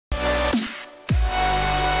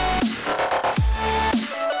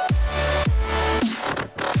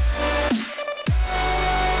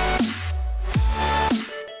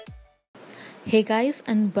Hey guys,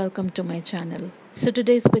 and welcome to my channel. So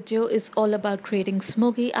today's video is all about creating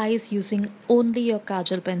smoky eyes using only your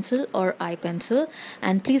kajal pencil or eye pencil,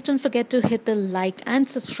 and please don't forget to hit the like and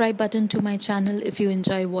subscribe button to my channel if you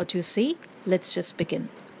enjoy what you see. Let's just begin.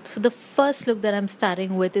 So the first look that I'm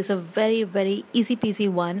starting with is a very easy peasy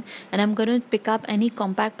one, and I'm going to pick up any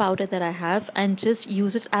compact powder that I have and just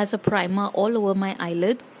use it as a primer all over my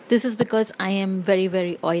eyelid. This is because I am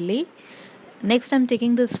very oily. Next, I'm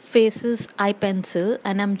taking this Faces eye pencil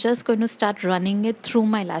and I'm just going to start running it through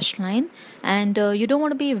my lash line. And you don't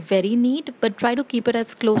want to be very neat, but try to keep it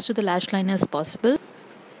as close to the lash line as possible.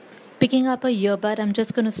 Picking up a earbud, I'm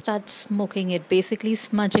just going to start smoking it, basically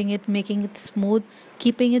smudging it, making it smooth,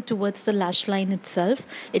 keeping it towards the lash line itself.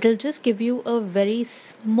 It'll just give you a very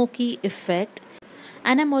smoky effect.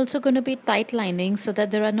 And I'm also going to be tight lining so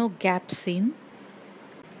that there are no gaps seen.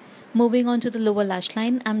 Moving on to the lower lash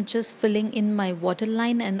line, I'm just filling in my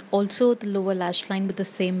waterline and also the lower lash line with the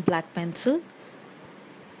same black pencil.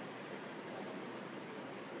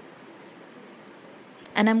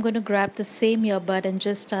 And I'm going to grab the same earbud and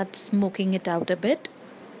just start smoking it out a bit.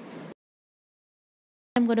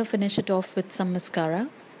 I'm going to finish it off with some mascara.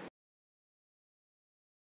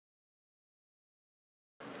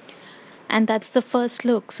 And that's the first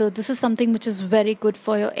look. So this is something which is very good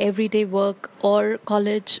for your everyday work or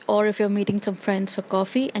college, or if you're meeting some friends for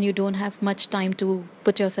coffee and you don't have much time to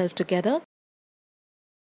put yourself together.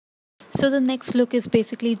 So the next look is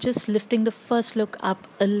basically just lifting the first look up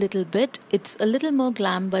a little bit. It's a little more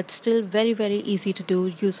glam but still very easy to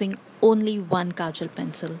do using only one kajal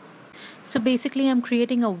pencil. So basically I'm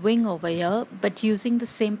creating a wing over here, but using the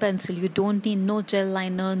same pencil. You don't need no gel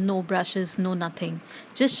liner, no brushes, no nothing.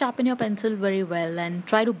 Just sharpen your pencil very well and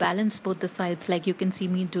try to balance both the sides like you can see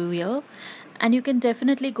me do here. And you can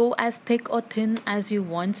definitely go as thick or thin as you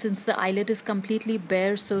want since the eyelid is completely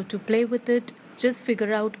bare. So to play with it, just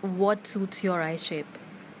figure out what suits your eye shape.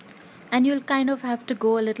 And you'll kind of have to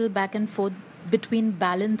go a little back and forth between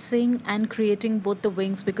balancing and creating both the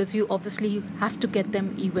wings because you obviously have to get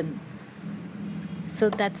them even. So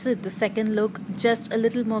that's it. The second look, just a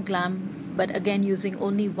little more glam, but again using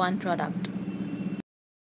only one product.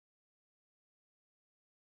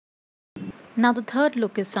 Now the third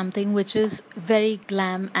look is something which is very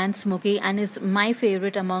glam and smoky and is my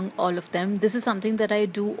favorite among all of them. This is something that I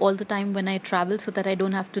do all the time when I travel so that I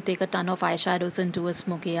don't have to take a ton of eyeshadows and do a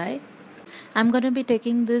smoky eye. I'm going to be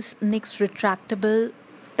taking this NYX Retractable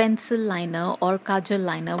pencil liner or kajal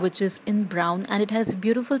liner, which is in brown, and it has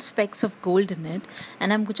beautiful specks of gold in it,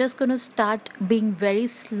 and I'm just going to start being very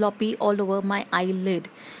sloppy all over my eyelid.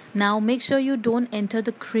 Now make sure you don't enter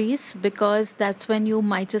the crease because that's when you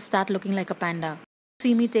might just start looking like a panda.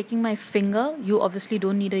 See me taking my finger, you obviously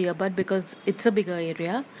don't need a earbud because it's a bigger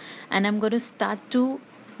area, and I'm going to start to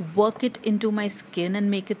work it into my skin and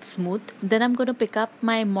make it smooth. Then I'm going to pick up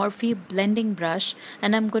my Morphe blending brush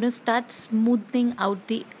and I'm going to start smoothing out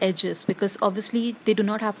the edges because obviously they do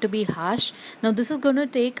not have to be harsh. Now this is going to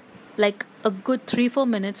take like a good 3-4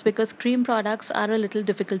 minutes because cream products are a little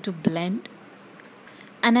difficult to blend,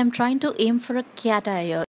 and I'm trying to aim for a cat eye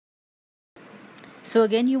here. So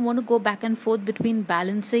again, you want to go back and forth between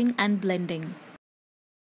balancing and blending.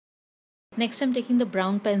 Next, I'm taking the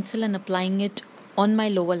brown pencil and applying it on my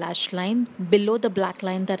lower lash line below the black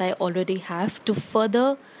line that I already have to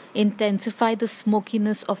further intensify the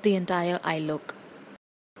smokiness of the entire eye look,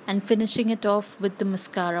 and finishing it off with the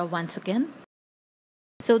mascara once again.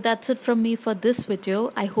 So that's it from me for this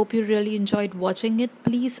video. I hope you really enjoyed watching it.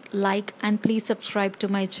 Please like and please subscribe to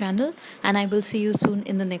my channel, and I will see you soon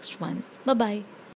in the next one. Bye bye.